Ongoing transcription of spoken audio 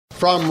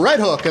From Red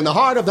Hook in the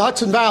heart of the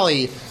Hudson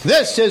Valley,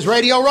 this is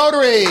Radio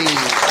Rotary.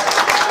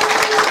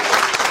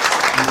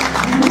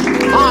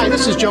 Hi,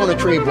 this is Jonah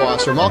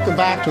Treeboss, and welcome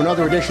back to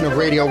another edition of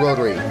Radio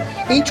Rotary.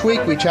 Each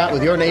week we chat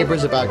with your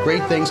neighbors about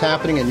great things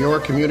happening in your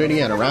community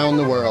and around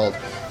the world.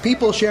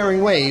 People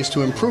sharing ways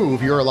to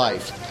improve your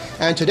life.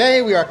 And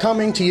today we are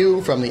coming to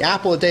you from the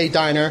Apple a Day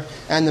Diner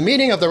and the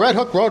meeting of the Red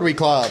Hook Rotary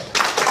Club.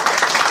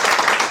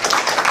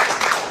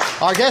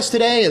 Our guest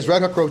today is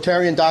Red Hook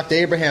Rotarian Dr.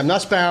 Abraham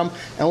Nussbaum,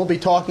 and we'll be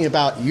talking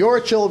about your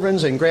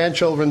children's and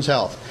grandchildren's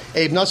health.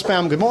 Abe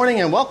Nussbaum, good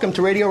morning and welcome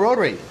to Radio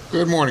Rotary.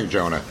 Good morning,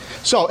 Jonah.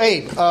 So,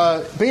 Abe,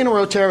 being a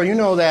Rotarian, you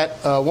know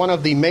that one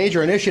of the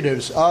major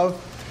initiatives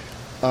of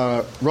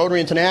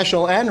Rotary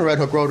International and the Red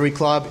Hook Rotary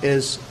Club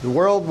is the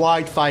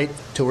worldwide fight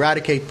to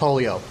eradicate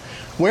polio.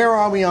 Where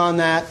are we on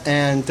that,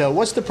 and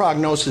what's the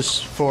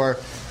prognosis for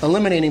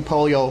eliminating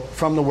polio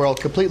from the world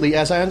completely?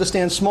 As I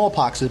understand,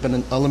 smallpox has been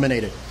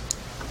eliminated.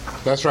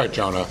 That's right,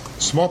 Jonah.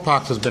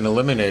 Smallpox has been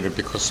eliminated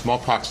because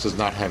smallpox does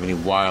not have any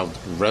wild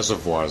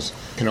reservoirs.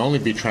 It can only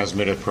be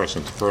transmitted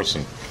person to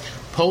person.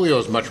 Polio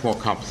is much more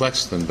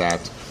complex than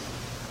that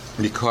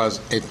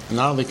because it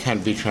not only can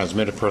be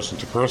transmitted person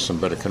to person,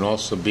 but it can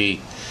also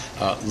be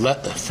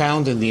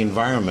found in the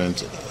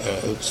environment,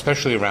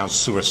 especially around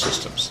sewer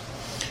systems.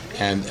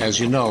 And as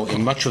you know,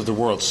 in much of the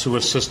world, sewer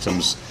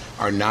systems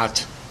are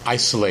not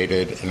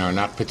isolated and are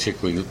not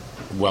particularly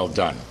well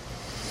done.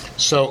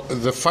 So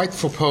the fight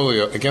for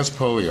polio, against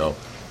polio,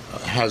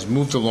 has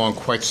moved along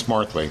quite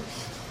smartly,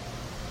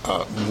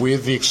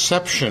 with the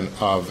exception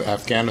of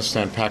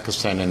Afghanistan,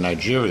 Pakistan, and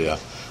Nigeria,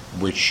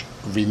 which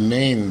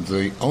remain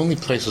the only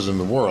places in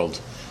the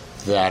world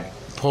that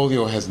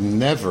polio has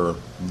never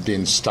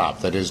been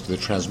stopped. That is, the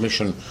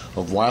transmission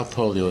of wild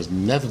polio has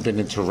never been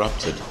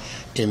interrupted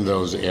in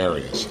those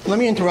areas. Let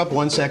me interrupt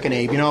 1 second,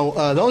 Abe. You know,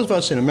 those of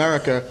us in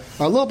America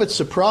are a little bit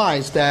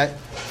surprised that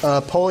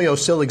polio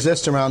still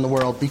exists around the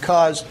world,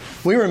 because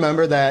we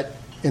remember that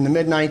in the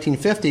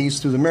mid-1950s,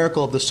 through the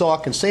miracle of the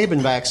Salk and Sabin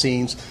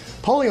vaccines,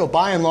 polio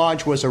by and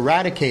large was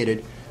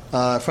eradicated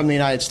from the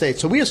United States.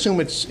 So we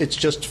assume it's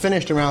just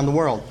finished around the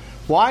world.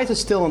 Why is it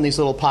still in these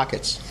little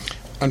pockets?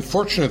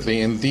 Unfortunately,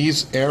 in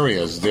these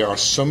areas, there are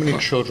so many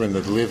children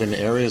that live in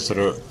areas that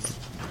are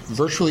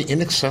virtually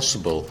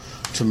inaccessible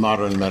to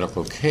modern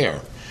medical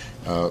care.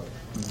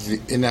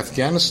 In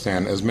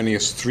Afghanistan, as many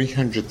as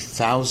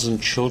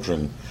 300,000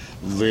 children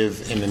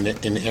live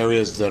in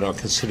areas that are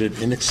considered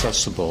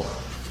inaccessible.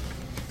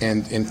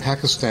 And in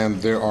Pakistan,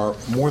 there are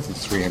more than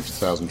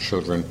 300,000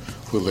 children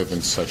who live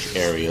in such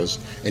areas.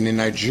 And in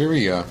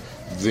Nigeria,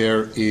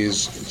 there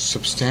is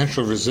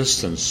substantial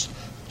resistance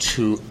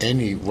to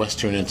any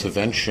Western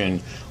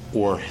intervention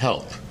or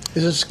help.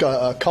 Is this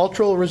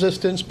cultural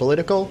resistance,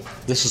 political?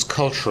 This is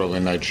cultural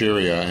in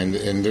Nigeria, and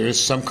there is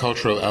some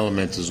cultural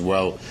element as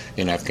well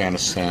in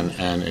Afghanistan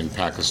and in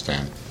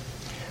Pakistan.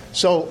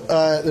 So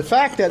the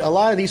fact that a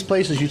lot of these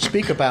places you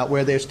speak about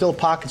where there's still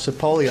pockets of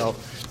polio,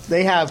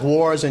 they have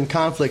wars and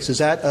conflicts. Is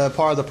that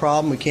part of the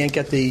problem? We can't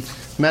get the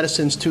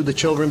medicines to the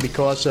children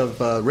because of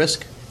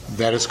risk?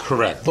 That is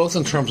correct, both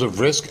in terms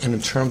of risk and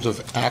in terms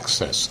of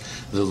access.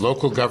 The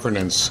local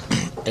governance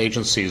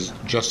agencies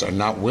just are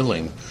not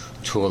willing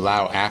to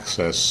allow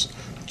access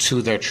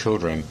to their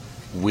children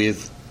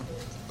with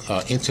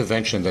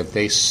intervention that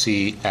they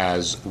see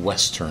as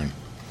Western.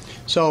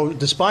 So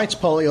despite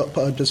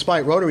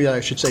Rotary, I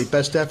should say,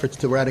 best efforts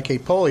to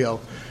eradicate polio,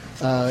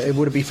 it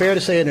would be fair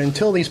to say that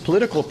until these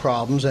political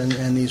problems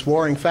and these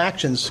warring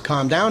factions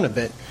calm down a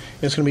bit,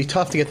 it's going to be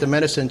tough to get the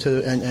medicine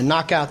to and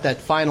knock out that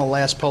final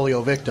last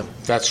polio victim.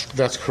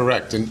 That's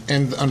correct.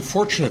 And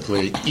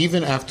unfortunately,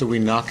 even after we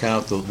knock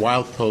out the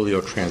wild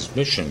polio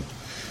transmission,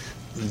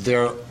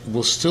 there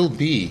will still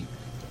be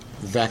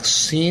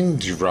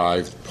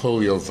vaccine-derived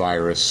polio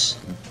virus,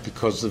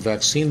 because the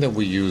vaccine that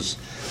we use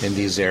in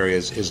these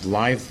areas is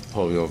live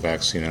polio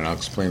vaccine, and I'll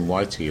explain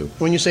why to you.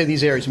 When you say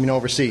these areas, you mean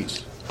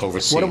overseas?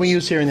 Overseas. What do we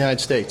use here in the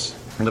United States?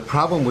 And the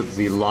problem with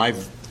the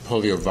live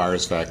polio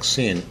virus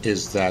vaccine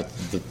is that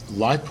the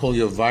live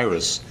polio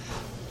virus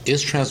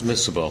is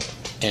transmissible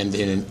and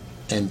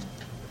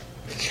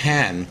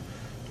can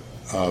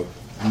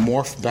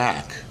morph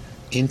back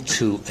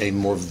into a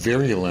more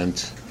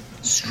virulent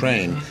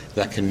strain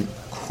that can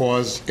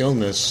cause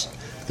illness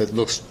that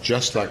looks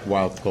just like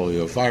wild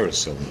polio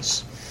virus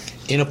illness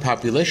in a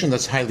population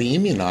that's highly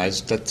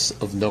immunized, that's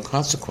of no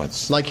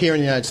consequence. Like here in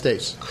the United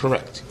States?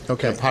 Correct.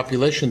 Okay. A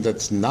population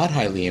that's not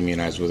highly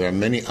immunized, where there are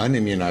many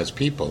unimmunized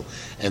people,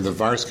 and the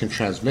virus can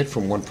transmit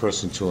from one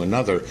person to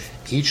another.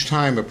 Each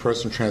time a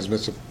person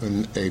transmits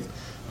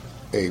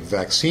a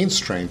vaccine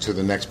strain to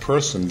the next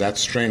person, that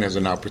strain has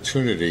an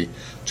opportunity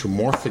to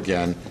morph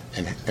again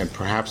and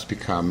perhaps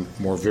become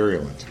more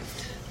virulent.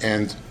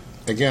 And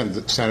again,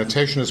 the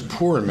sanitation is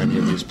poor in many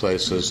of these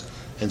places,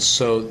 and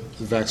so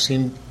the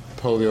vaccine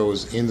polio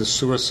is in the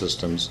sewer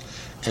systems.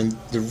 And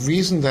the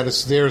reason that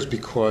it's there is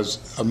because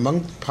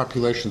among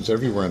populations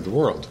everywhere in the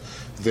world,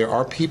 there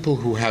are people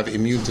who have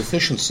immune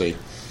deficiency.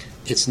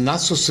 It's not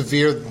so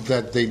severe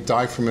that they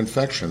die from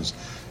infections.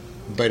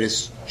 but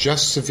it's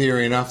just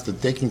severe enough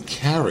that they can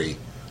carry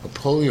a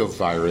polio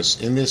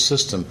virus in their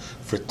system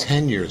for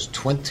 10 years,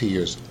 20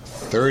 years,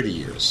 30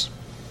 years.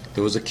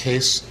 There was a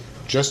case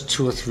just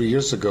 2 or 3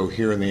 years ago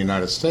here in the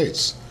United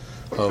States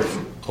of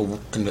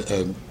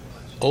an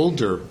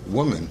older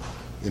woman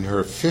in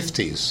her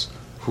 50s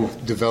who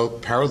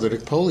developed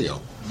paralytic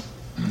polio.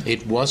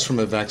 It was from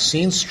a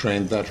vaccine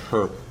strain that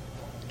her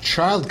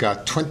child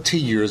got 20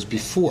 years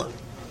before.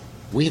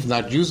 We have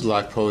not used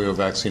live polio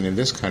vaccine in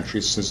this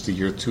country since the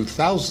year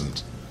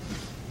 2000.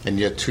 And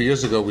yet 2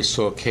 years ago we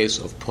saw a case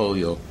of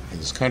polio in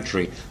this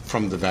country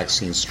from the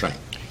vaccine strain.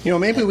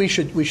 Maybe we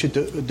should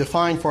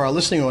define for our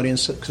listening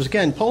audience, because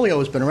again, polio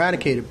has been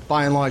eradicated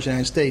by and large in the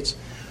United States.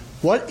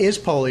 What is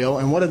polio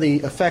and what are the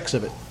effects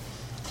of it?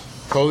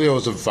 Polio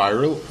is a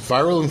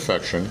viral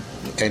infection,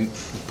 and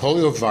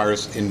polio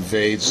virus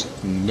invades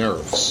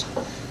nerves.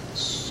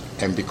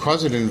 And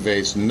because it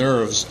invades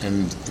nerves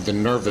and the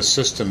nervous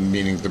system,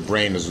 meaning the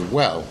brain as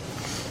well,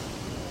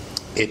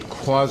 it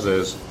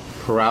causes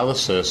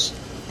paralysis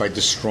by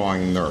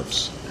destroying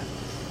nerves.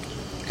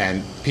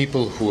 And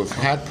people who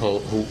have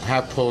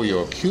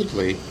polio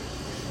acutely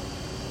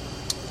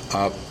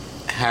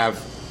have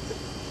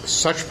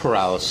such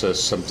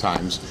paralysis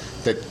sometimes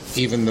that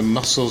even the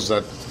muscles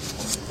that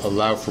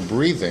allow for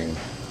breathing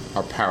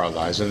are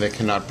paralyzed and they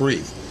cannot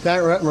breathe.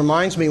 That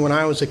reminds me, when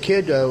I was a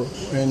kid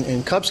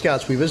in Cub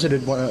Scouts, we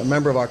visited a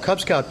member of our Cub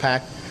Scout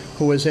pack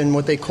who was in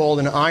what they called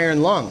an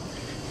iron lung.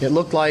 It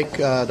looked like,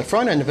 the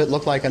front end of it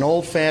looked like an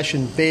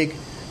old-fashioned big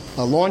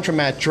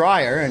laundromat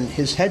dryer, and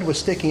his head was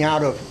sticking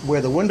out of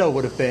where the window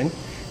would have been,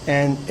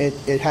 and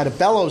it had a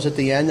bellows at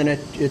the end, and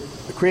it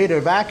created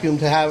a vacuum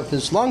to have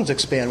his lungs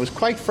expand. It was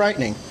quite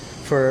frightening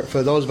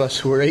for those of us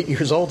who were 8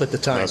 years old at the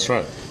time. That's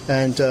right.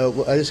 And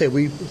as I say,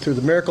 we, through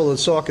the miracle of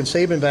the Salk and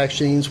Sabin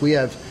vaccines, we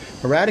have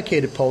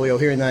eradicated polio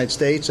here in the United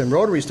States, and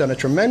Rotary's done a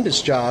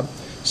tremendous job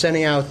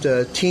sending out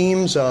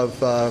teams of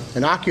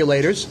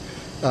inoculators.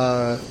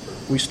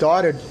 We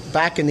started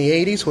back in the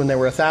 80s when there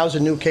were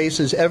 1,000 new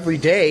cases every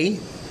day,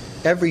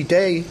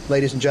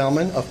 ladies and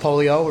gentlemen, of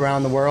polio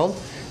around the world.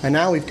 And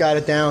now we've got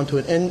it down to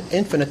an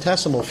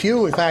infinitesimal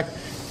few. In fact,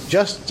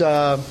 just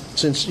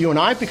since you and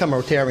I have become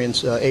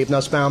Rotarians, Abe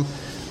Nussbaum,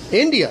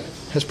 India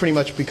has pretty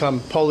much become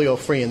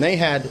polio-free, and they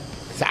had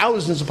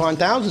thousands upon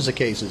thousands of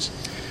cases.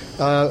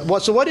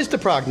 So what is the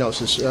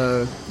prognosis?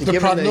 The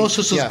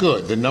prognosis is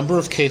good. The number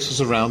of cases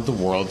around the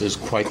world is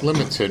quite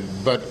limited,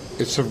 but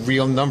it's a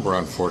real number,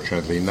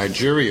 unfortunately.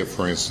 Nigeria,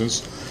 for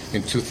instance,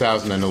 in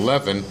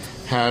 2011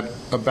 had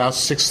about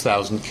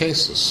 6,000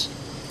 cases.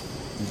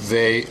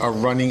 They are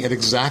running at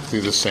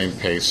exactly the same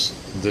pace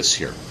this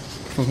year.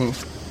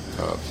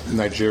 Mm-hmm.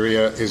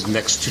 Nigeria is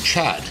next to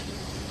Chad.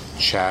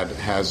 Chad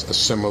has a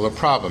similar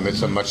problem.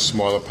 It's a much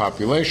smaller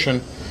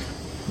population,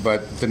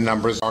 but the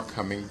numbers are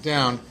coming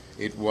down.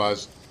 It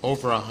was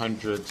over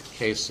 100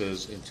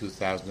 cases in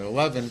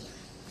 2011.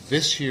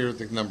 This year,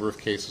 the number of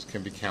cases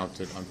can be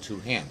counted on two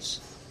hands.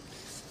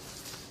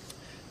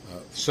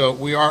 So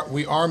we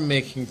are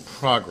making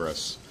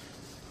progress.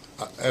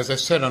 As I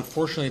said,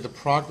 unfortunately, the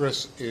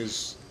progress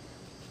is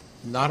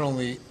not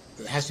only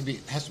it has to be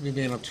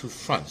made on two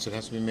fronts. It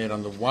has to be made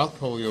on the wild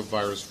polio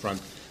virus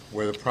front,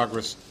 where the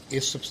progress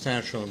is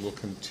substantial and will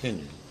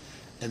continue.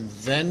 And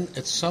then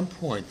at some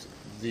point,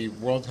 the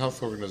World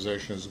Health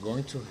Organization is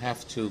going to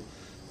have to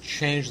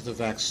change the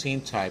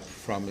vaccine type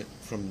from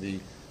the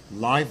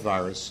live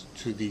virus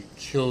to the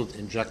killed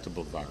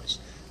injectable virus.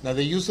 Now,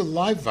 they use the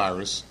live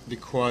virus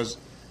because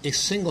a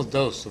single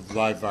dose of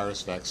live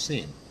virus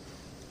vaccine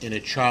in a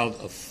child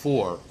of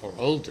 4 or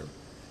older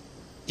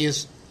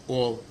is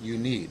all you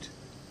need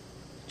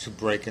to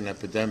break an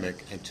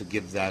epidemic and to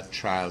give that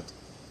child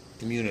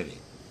immunity.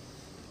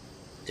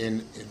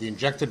 In the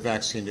injected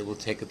vaccine, it will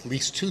take at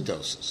least 2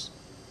 doses.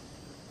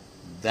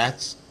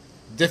 That's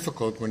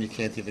difficult when you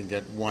can't even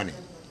get one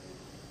in.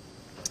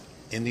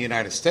 In the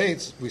United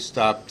States, we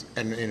stopped,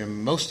 and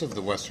in most of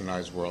the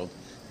westernized world,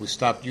 we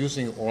stopped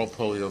using oral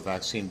polio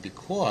vaccine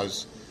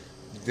because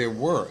there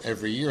were,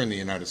 every year in the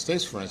United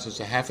States, for instance,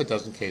 a half a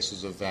dozen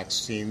cases of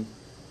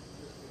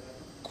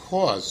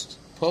vaccine-caused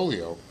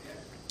polio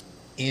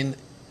in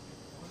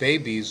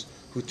babies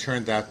who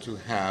turned out to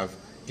have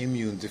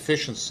immune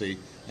deficiency,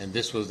 and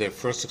this was their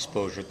first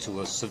exposure to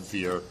a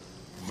severe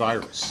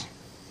virus.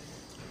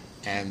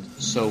 And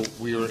so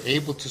we were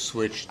able to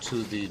switch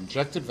to the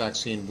injected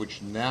vaccine,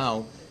 which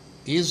now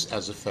is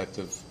as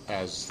effective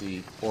as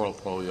the oral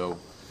polio.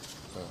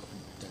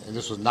 And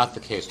this was not the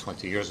case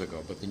 20 years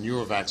ago, but the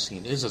newer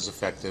vaccine is as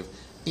effective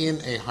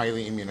in a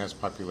highly immunized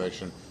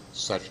population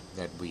such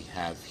that we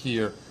have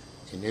here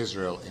in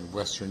Israel, in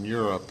Western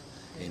Europe,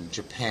 in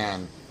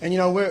Japan. And,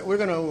 we're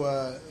going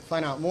to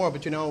find out more,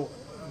 but,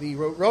 the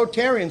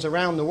Rotarians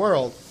around the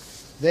world,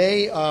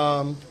 they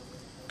go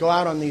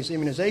out on these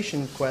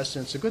immunization quests,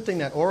 and it's a good thing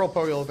that oral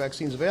polio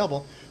vaccine is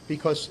available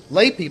because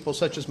lay people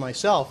such as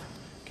myself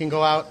can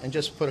go out and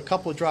just put a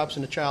couple of drops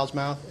in a child's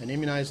mouth and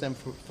immunize them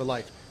for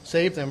life,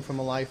 save them from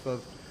a life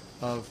of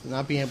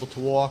not being able to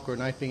walk or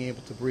not being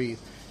able to breathe.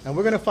 And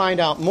we're going to find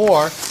out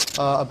more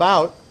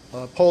about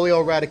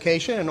polio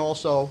eradication and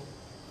also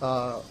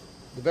the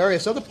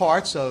various other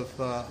parts of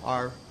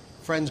our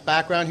friend's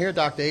background here,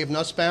 Dr. Abe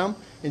Nussbaum,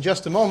 in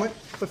just a moment.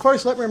 But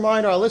first, let me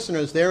remind our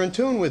listeners they're in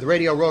tune with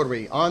Radio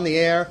Rotary on the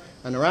air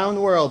and around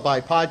the world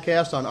by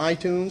podcast on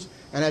iTunes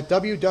and at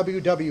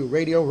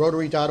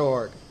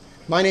www.radiorotary.org.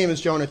 My name is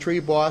Jonah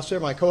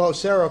Triebwasser. My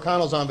co-host Sarah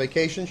O'Connell's on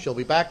vacation. She'll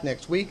be back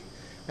next week.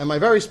 And my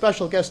very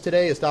special guest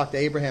today is Dr.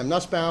 Abraham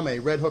Nussbaum, a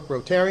Red Hook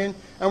Rotarian.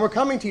 And we're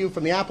coming to you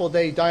from the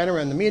Appleday Diner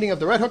and the meeting of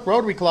the Red Hook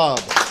Rotary Club.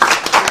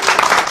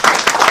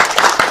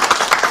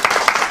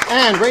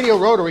 And Radio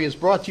Rotary is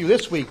brought to you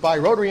this week by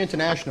Rotary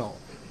International,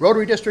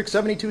 Rotary District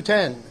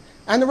 7210,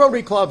 and the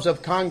Rotary Clubs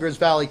of Congers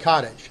Valley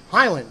Cottage,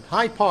 Highland,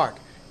 Hyde Park,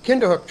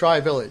 Kinderhook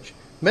Tri-Village,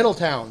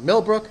 Middletown,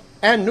 Millbrook,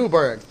 and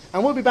Newburgh.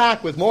 And we'll be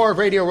back with more of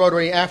Radio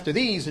Rotary after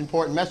these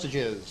important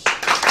messages.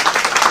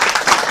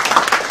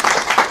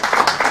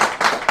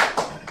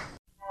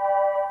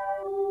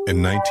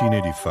 In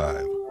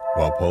 1985,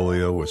 while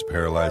polio was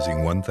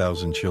paralyzing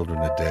 1,000 children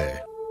a day,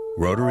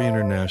 Rotary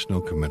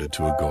International committed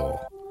to a goal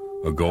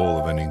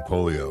of ending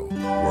polio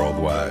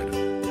worldwide.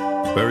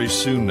 Very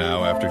soon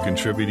now, after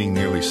contributing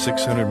nearly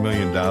 $600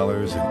 million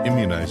and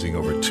immunizing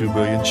over 2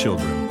 billion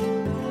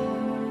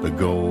children, the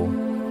goal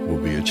will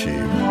be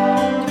achieved.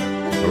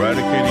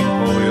 Eradicating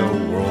polio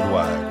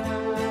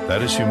worldwide.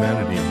 That is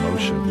humanity in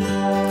motion.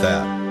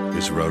 That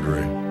is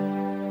Rotary.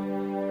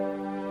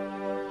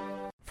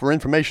 For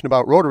information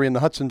about Rotary in the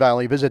Hudson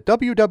Valley, visit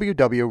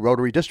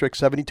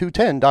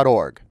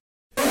www.rotarydistrict7210.org.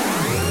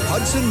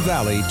 Hudson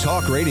Valley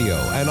Talk Radio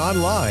and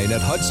online at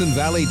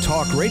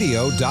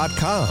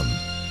hudsonvalleytalkradio.com.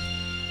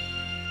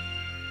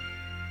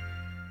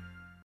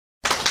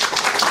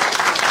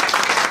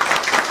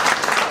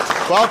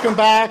 Welcome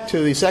back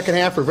to the second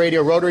half of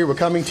Radio Rotary. We're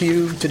coming to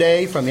you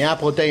today from the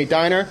Appleday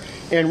Diner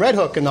in Red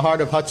Hook in the heart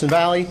of Hudson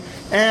Valley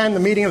and the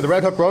meeting of the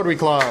Red Hook Rotary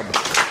Club.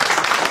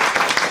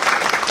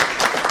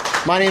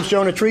 My name's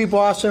Jonah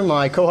Triebwasser.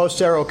 My co-host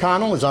Sarah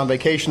O'Connell is on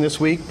vacation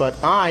this week,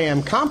 but I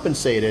am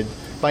compensated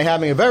by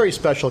having a very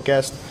special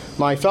guest,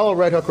 my fellow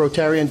Red Hook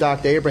Rotarian,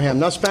 Dr. Abraham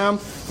Nussbaum.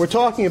 We're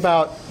talking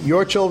about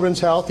your children's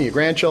health, your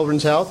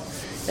grandchildren's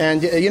health.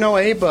 And, you know,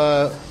 Abe,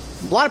 a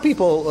lot of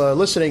people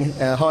listening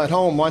at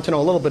home want to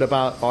know a little bit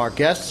about our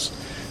guests.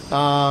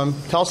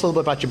 Tell us a little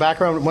bit about your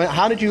background.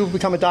 How did you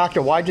become a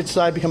doctor? Why did you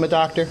decide to become a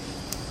doctor?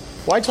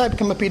 Why did you decide to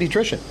become a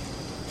pediatrician?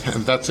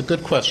 That's a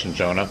good question,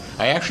 Jonah.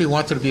 I actually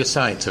wanted to be a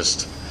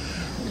scientist,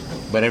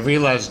 but I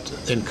realized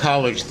in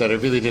college that I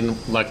really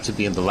didn't like to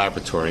be in the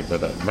laboratory,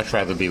 but I'd much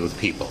rather be with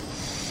people.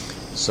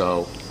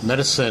 So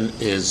medicine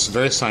is a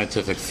very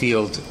scientific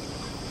field,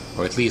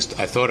 or at least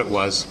I thought it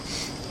was,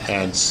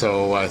 and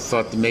so I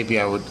thought that maybe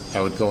I would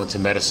go into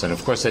medicine.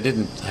 Of course, I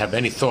didn't have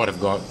any thought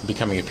of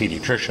becoming a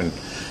pediatrician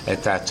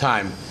at that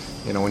time.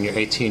 You know, when you're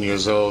 18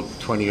 years old,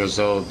 20 years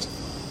old,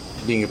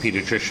 being a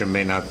pediatrician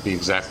may not be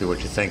exactly what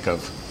you think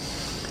of.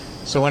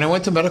 So when I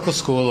went to medical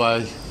school,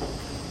 I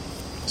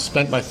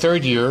spent my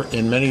third year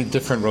in many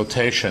different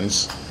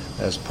rotations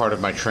as part of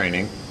my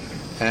training.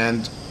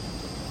 And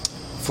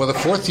for the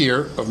fourth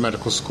year of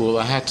medical school,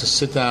 I had to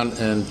sit down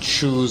and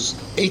choose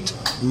 8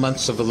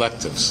 months of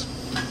electives.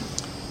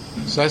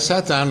 So I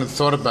sat down and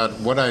thought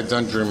about what I had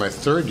done during my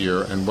third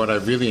year and what I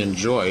really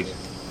enjoyed.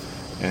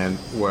 And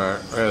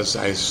whereas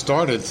I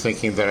started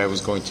thinking that I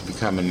was going to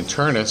become an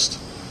internist,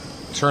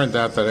 it turned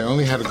out that I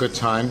only had a good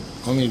time,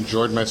 only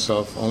enjoyed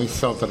myself, only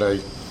felt that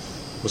I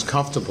was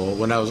comfortable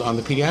when I was on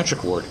the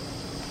pediatric ward.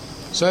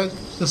 So I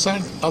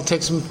decided I'll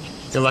take some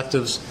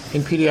electives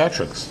in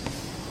pediatrics.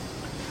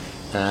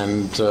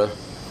 And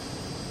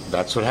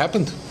that's what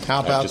happened.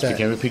 How about I just that?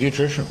 became a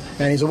pediatrician.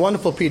 And he's a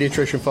wonderful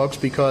pediatrician, folks,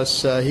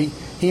 because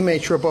he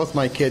made sure both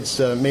my kids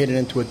made it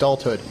into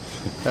adulthood,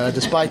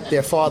 despite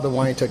their father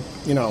wanting to,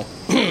 you know.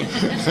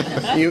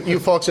 you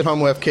folks at home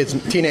who have kids,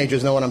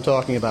 teenagers, know what I'm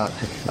talking about.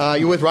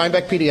 You're with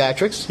Rhinebeck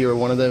Pediatrics. You're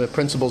one of the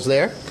principals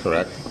there.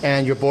 Correct.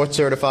 And you're board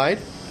certified.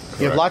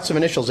 Correct. You have lots of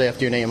initials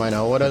after your name, I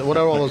know. What do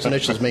all those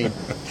initials mean?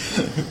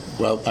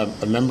 Well, I'm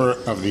a member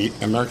of the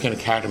American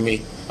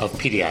Academy of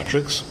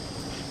Pediatrics.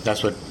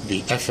 That's what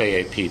the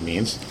FAAP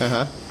means.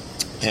 Uh-huh.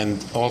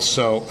 And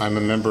also, I'm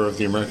a member of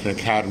the American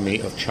Academy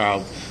of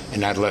Child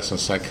and Adolescent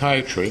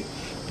Psychiatry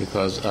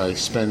because I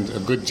spend a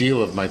good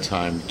deal of my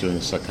time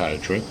doing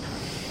psychiatry.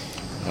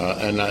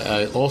 And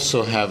I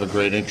also have a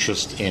great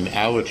interest in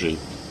allergy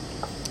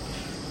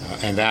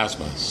and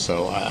asthma.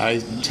 So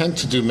I tend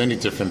to do many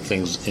different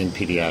things in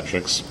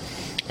pediatrics,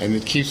 and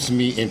it keeps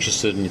me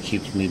interested, and it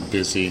keeps me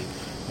busy,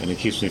 and it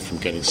keeps me from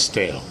getting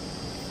stale.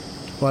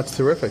 Well, that's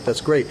terrific.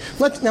 That's great.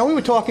 Now, we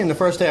were talking in the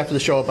first half of the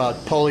show about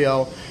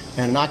polio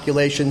and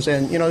inoculations,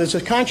 and, you know, there's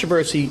a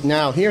controversy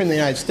now here in the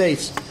United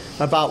States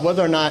about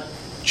whether or not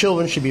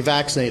children should be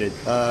vaccinated.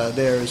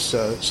 There's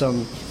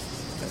some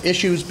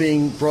issues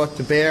being brought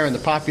to bear in the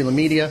popular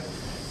media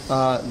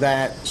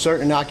that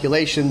certain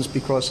inoculations,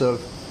 because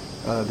of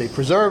the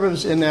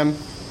preservatives in them,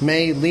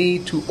 may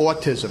lead to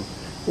autism.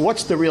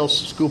 What's the real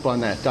scoop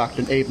on that,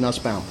 Dr. Abe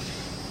Nussbaum?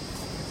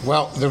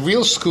 Well, the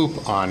real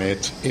scoop on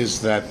it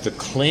is that the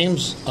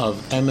claims of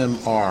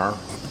MMR,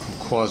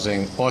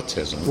 causing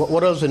autism.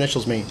 What do those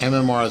initials mean?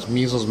 MMR is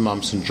measles,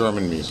 mumps, and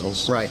German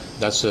measles. Right.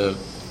 That's a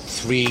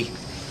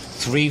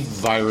three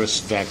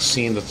virus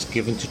vaccine that's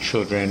given to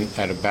children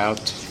at about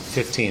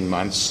 15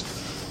 months.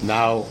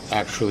 Now,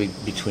 actually,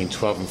 between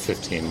 12 and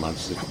 15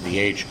 months. The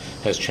age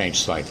has changed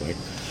slightly.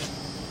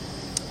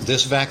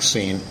 This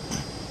vaccine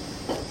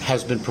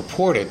has been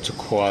purported to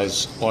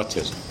cause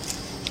autism.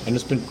 And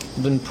it's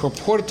been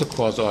purported to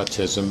cause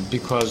autism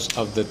because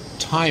of the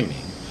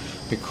timing,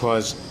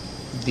 because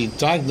the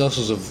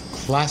diagnosis of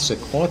classic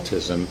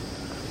autism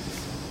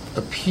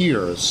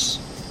appears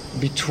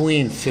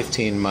between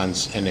 15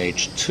 months and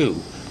age 2,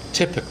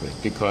 typically,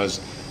 because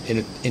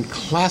in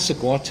classic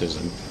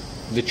autism,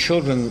 the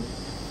children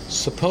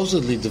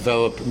supposedly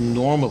develop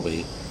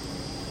normally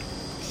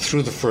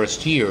through the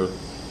first year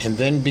and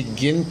then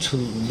begin to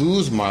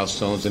lose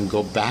milestones and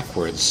go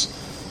backwards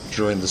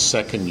during the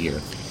second year.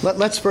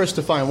 Let's first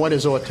define what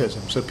is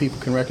autism so people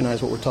can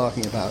recognize what we're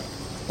talking about.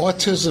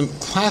 Autism,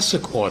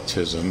 classic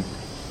autism,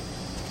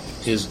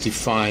 is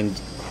defined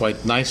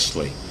quite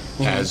nicely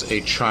as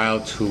a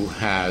child who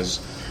has,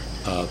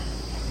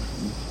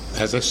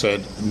 as I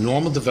said,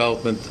 normal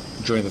development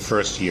during the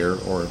first year,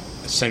 or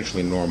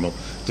essentially normal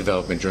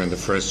development during the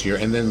first year,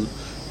 and then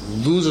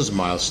loses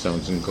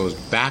milestones and goes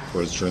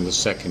backwards during the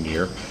second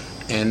year,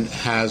 and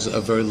has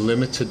a very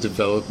limited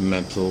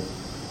developmental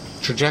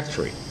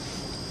trajectory,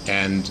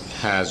 and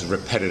has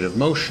repetitive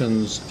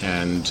motions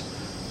and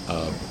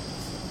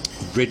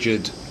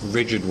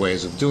rigid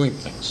ways of doing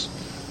things.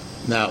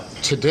 Now,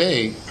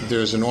 today,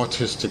 there's an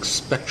autistic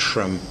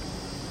spectrum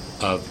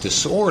of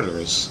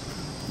disorders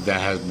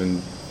that has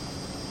been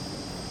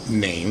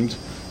named,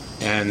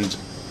 and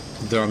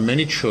there are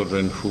many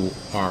children who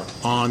are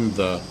on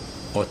the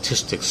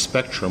autistic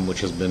spectrum, which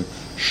has been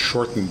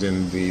shortened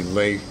in the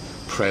lay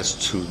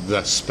press to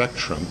the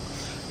spectrum.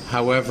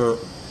 However,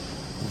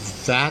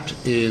 that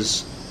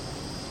is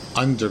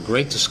under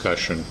great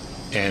discussion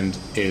and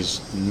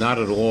is not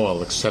at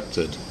all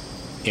accepted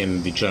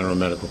in the general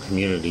medical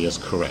community as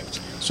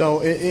correct.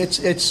 So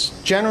it's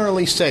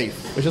generally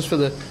safe, just for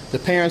the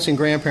parents and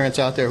grandparents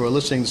out there who are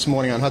listening this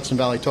morning on Hudson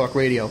Valley Talk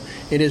Radio,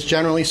 it is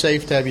generally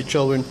safe to have your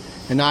children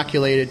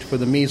inoculated for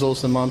the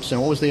measles, the mumps, and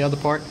what was the other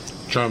part?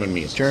 German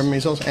measles. German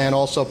measles, and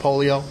also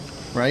polio,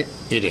 right?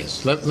 It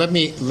is. Let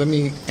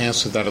me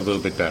answer that a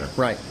little bit better.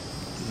 Right.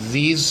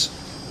 The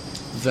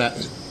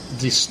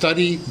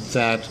study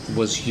that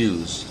was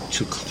used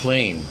to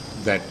claim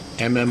that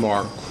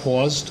MMR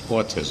caused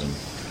autism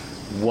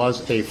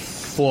was a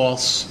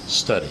false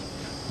study.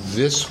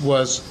 This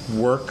was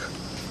work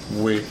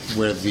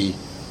where the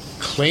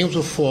claims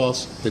were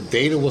false, the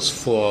data was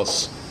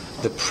false,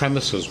 the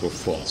premises were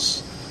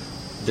false.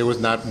 There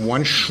was not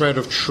one shred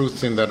of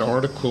truth in that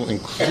article,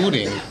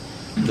 including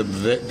the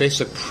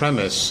basic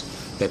premise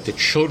that the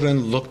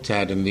children looked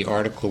at in the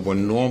article were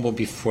normal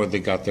before they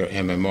got their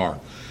MMR.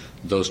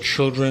 Those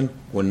children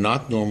were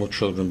not normal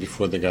children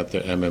before they got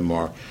their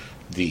MMR.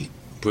 The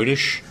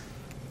British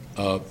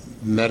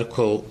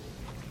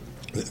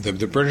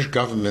the British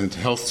government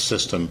health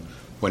system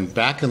went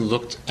back and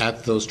looked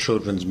at those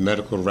children's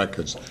medical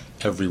records.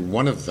 Every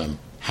one of them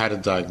had a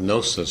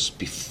diagnosis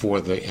before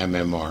the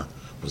MMR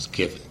was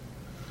given.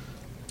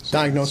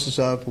 Diagnosis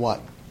of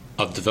what?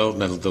 Of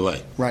developmental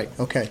delay. Right,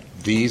 okay.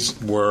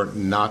 These were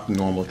not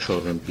normal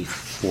children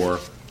before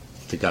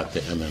they got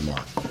the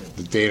MMR.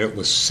 The data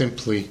was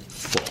simply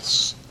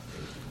false.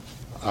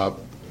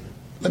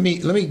 Let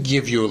me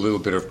give you a little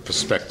bit of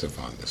perspective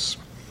on this.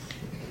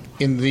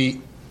 In the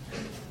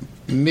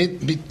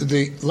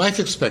life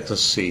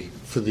expectancy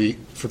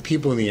for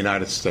people in the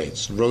United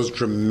States rose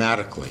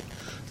dramatically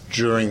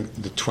during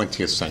the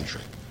 20th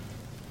century,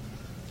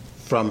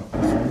 from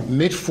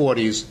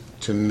mid-40s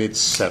to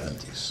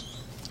mid-70s.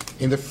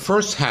 In the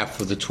first half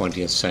of the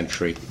 20th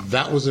century,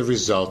 that was a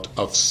result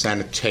of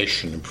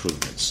sanitation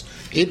improvements.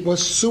 It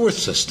was sewer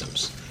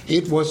systems.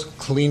 It was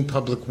clean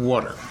public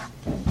water.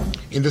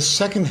 In the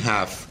second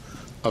half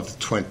of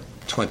the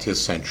 20th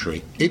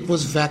century, it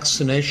was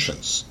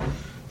vaccinations.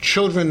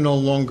 Children no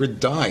longer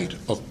died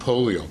of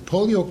polio.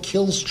 Polio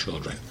kills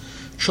children.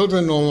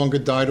 Children no longer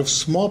died of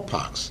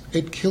smallpox.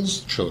 It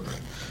kills children.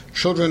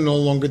 Children no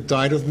longer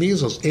died of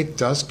measles. It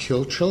does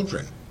kill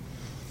children.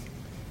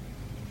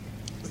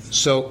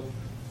 So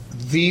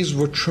these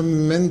were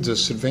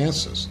tremendous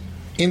advances.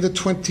 In the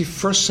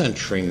 21st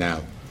century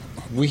now,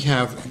 we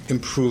have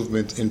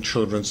improvement in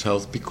children's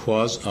health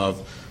because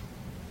of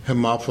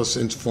Haemophilus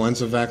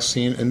influenza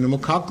vaccine and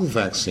pneumococcal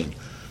vaccine.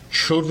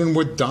 Children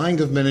were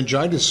dying of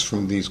meningitis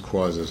from these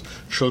causes.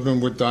 Children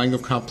were dying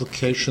of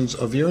complications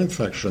of ear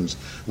infections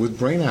with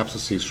brain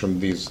abscesses from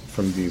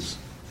these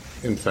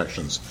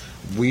infections.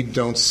 We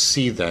don't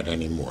see that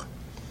anymore.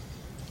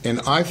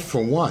 And I,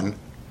 for one,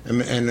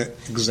 am an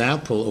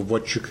example of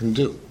what you can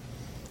do.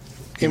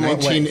 In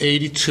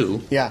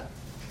 1982,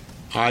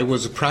 I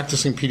was a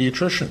practicing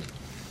pediatrician,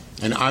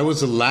 and I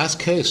was the last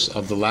case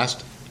of the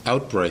last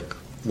outbreak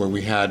where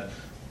we had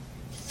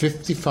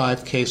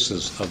 55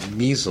 cases of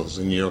measles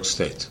in New York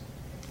State.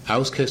 I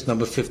was case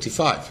number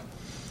 55.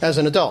 As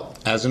an adult?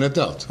 As an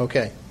adult.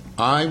 Okay.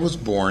 I was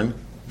born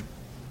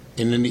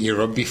in an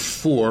era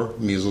before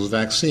measles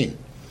vaccine.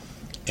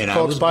 And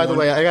Folks, by the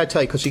way, I got to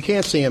tell you, because you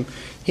can't see him,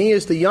 he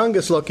is the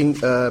youngest-looking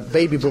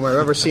baby boomer I've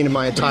ever seen in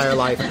my entire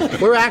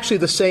life. We're actually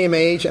the same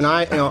age, and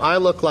I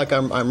look like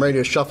I'm ready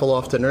to shuffle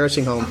off to the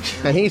nursing home,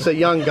 and he's a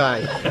young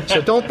guy.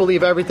 So don't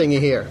believe everything you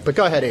hear. But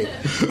go ahead, Abe.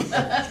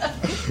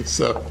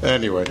 So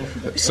anyway,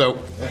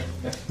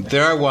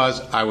 there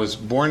I was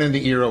born in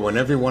the era when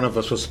every one of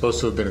us was supposed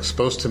to have been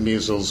exposed to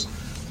measles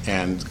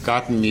and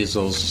gotten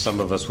measles. Some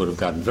of us would have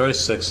gotten very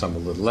sick, some a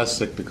little less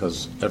sick,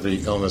 because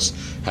every illness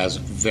has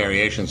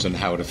variations in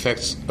how it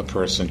affects a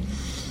person.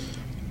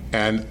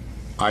 And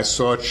I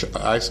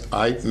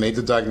made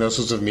the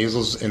diagnosis of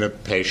measles in a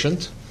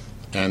patient,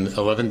 and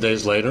 11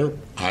 days later,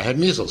 I had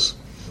measles.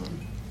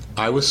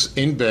 I was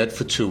in bed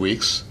for 2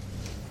 weeks.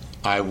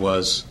 I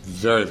was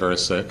very, very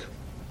sick.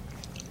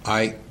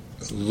 I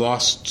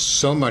lost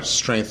so much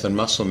strength and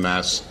muscle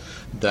mass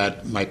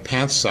that my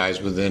pant size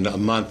within a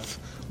month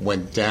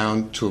went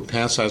down to a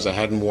pant size I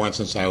hadn't worn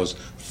since I was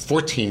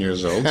 14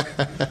 years old.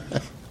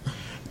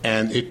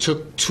 And it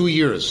took 2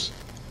 years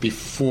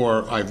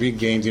before I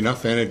regained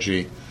enough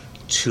energy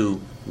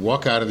to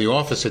walk out of the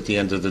office at the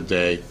end of the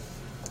day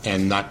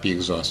and not be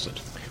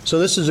exhausted. So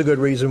this is a good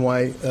reason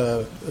why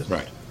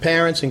Right.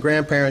 parents and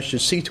grandparents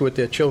should see to it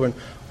their children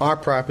are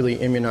properly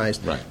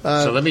immunized. Right.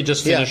 So let me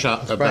just finish yeah,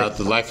 up about right.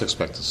 the life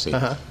expectancy.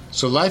 Uh-huh.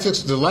 So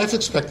the life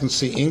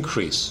expectancy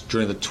increase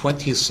during the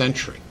 20th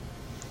century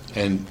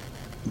and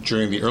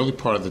during the early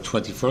part of the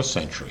 21st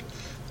century,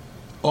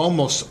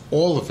 almost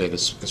all of it,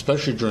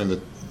 especially during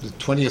the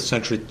 20th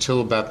century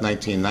till about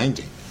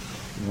 1990,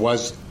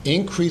 was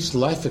increased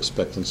life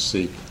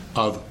expectancy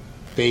of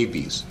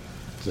babies.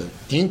 The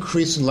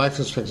increase in life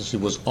expectancy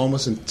was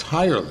almost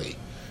entirely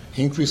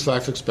increased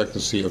life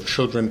expectancy of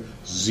children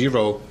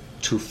 0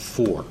 to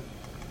 4.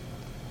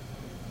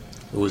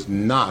 It was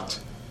not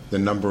the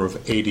number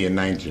of 80 and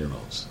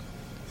 90-year-olds.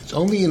 It's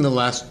only in the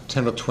last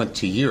 10 or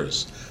 20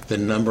 years the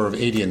number of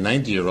 80 and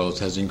 90-year-olds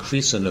has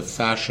increased in a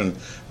fashion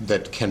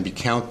that can be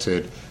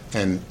counted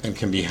and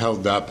can be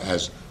held up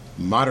as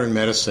modern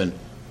medicine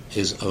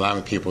is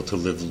allowing people to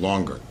live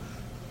longer.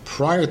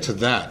 Prior to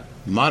that,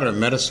 modern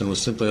medicine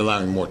was simply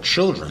allowing more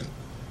children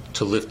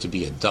to live to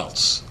be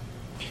adults.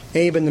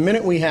 Abe, in the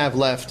minute we have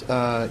left,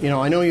 I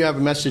know you have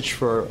a message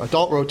for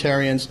adult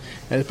Rotarians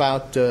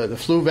about the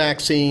flu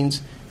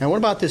vaccines. And what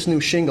about this new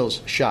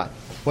shingles shot?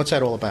 What's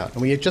that all about?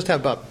 And we just have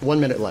about 1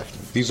 minute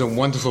left. These are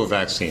wonderful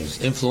vaccines.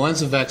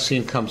 Influenza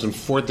vaccine comes in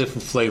 4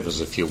 different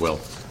flavors, if you will.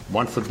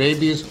 One for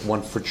babies,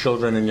 one for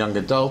children and young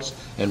adults,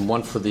 and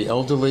one for the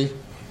elderly.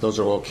 Those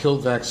are all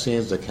killed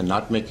vaccines that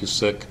cannot make you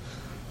sick,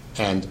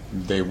 and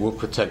they will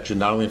protect you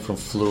not only from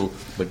flu,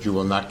 but you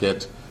will not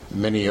get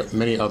many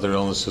other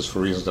illnesses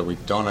for reasons that we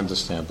don't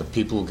understand. But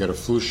people who get a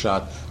flu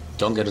shot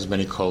don't get as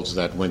many colds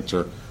that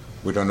winter.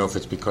 We don't know if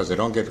it's because they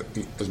don't get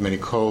as many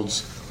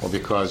colds or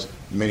because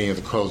many of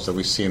the colds that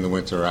we see in the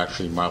winter are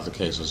actually milder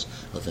cases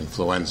of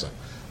influenza.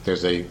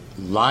 There's a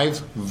live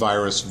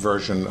virus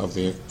version of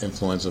the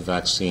influenza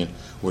vaccine,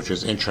 which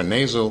is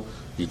intranasal.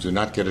 You do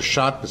not get a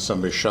shot, but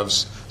somebody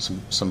shoves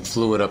some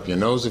fluid up your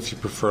nose if you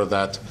prefer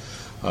that.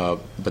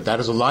 But that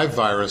is a live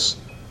virus.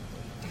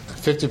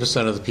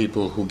 50% of the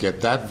people who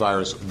get that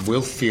virus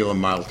will feel a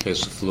mild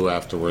case of flu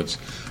afterwards,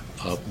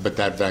 but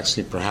that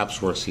vaccine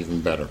perhaps works even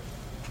better.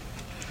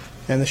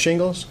 And the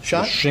shingles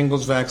shot? The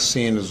shingles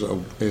vaccine is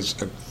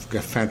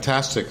a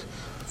fantastic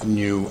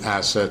new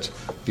asset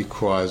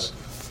because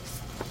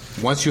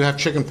once you have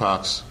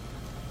chickenpox,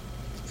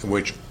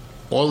 which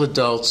all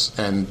adults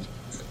and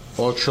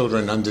all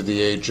children under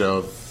the age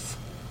of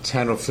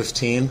 10 or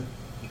 15,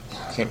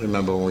 I can't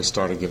remember when we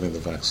started giving the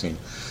vaccine,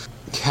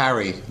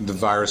 carry the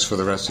virus for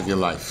the rest of your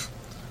life.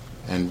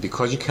 And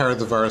because you carry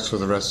the virus for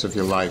the rest of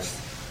your life,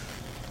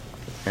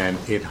 and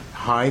it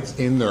hides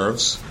in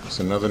nerves, it's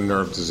another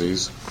nerve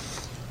disease,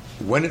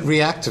 when it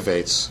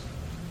reactivates,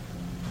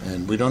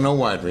 and we don't know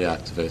why it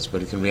reactivates,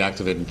 but it can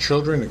reactivate in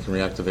children, it can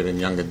reactivate in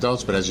young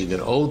adults, but as you get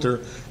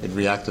older, it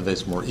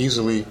reactivates more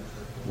easily.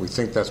 We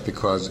think that's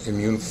because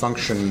immune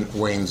function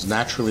wanes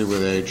naturally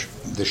with age.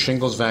 The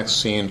shingles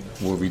vaccine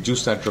will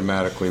reduce that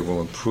dramatically, will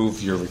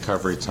improve your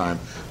recovery time,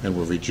 and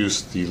will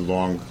reduce the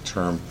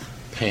long-term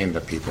pain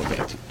that people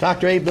get.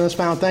 Dr. Abe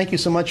Nussbaum, thank you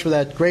so much for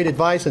that great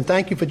advice, and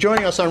thank you for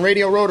joining us on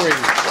Radio Rotary.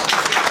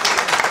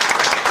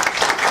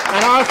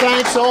 And our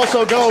thanks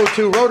also go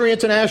to Rotary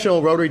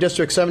International, Rotary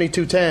District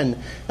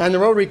 7210, and the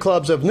Rotary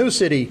Clubs of New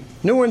City,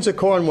 New Windsor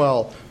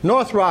Cornwall,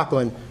 North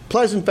Rockland,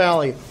 Pleasant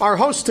Valley, our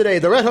hosts today,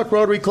 the Red Hook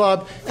Rotary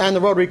Club and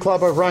the Rotary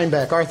Club of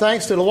Rhinebeck. Our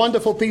thanks to the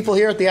wonderful people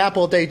here at the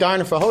Apple Day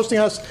Diner for hosting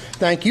us.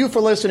 Thank you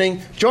for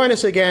listening. Join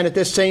us again at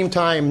this same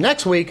time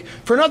next week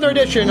for another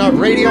edition of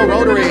Radio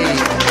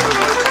Rotary.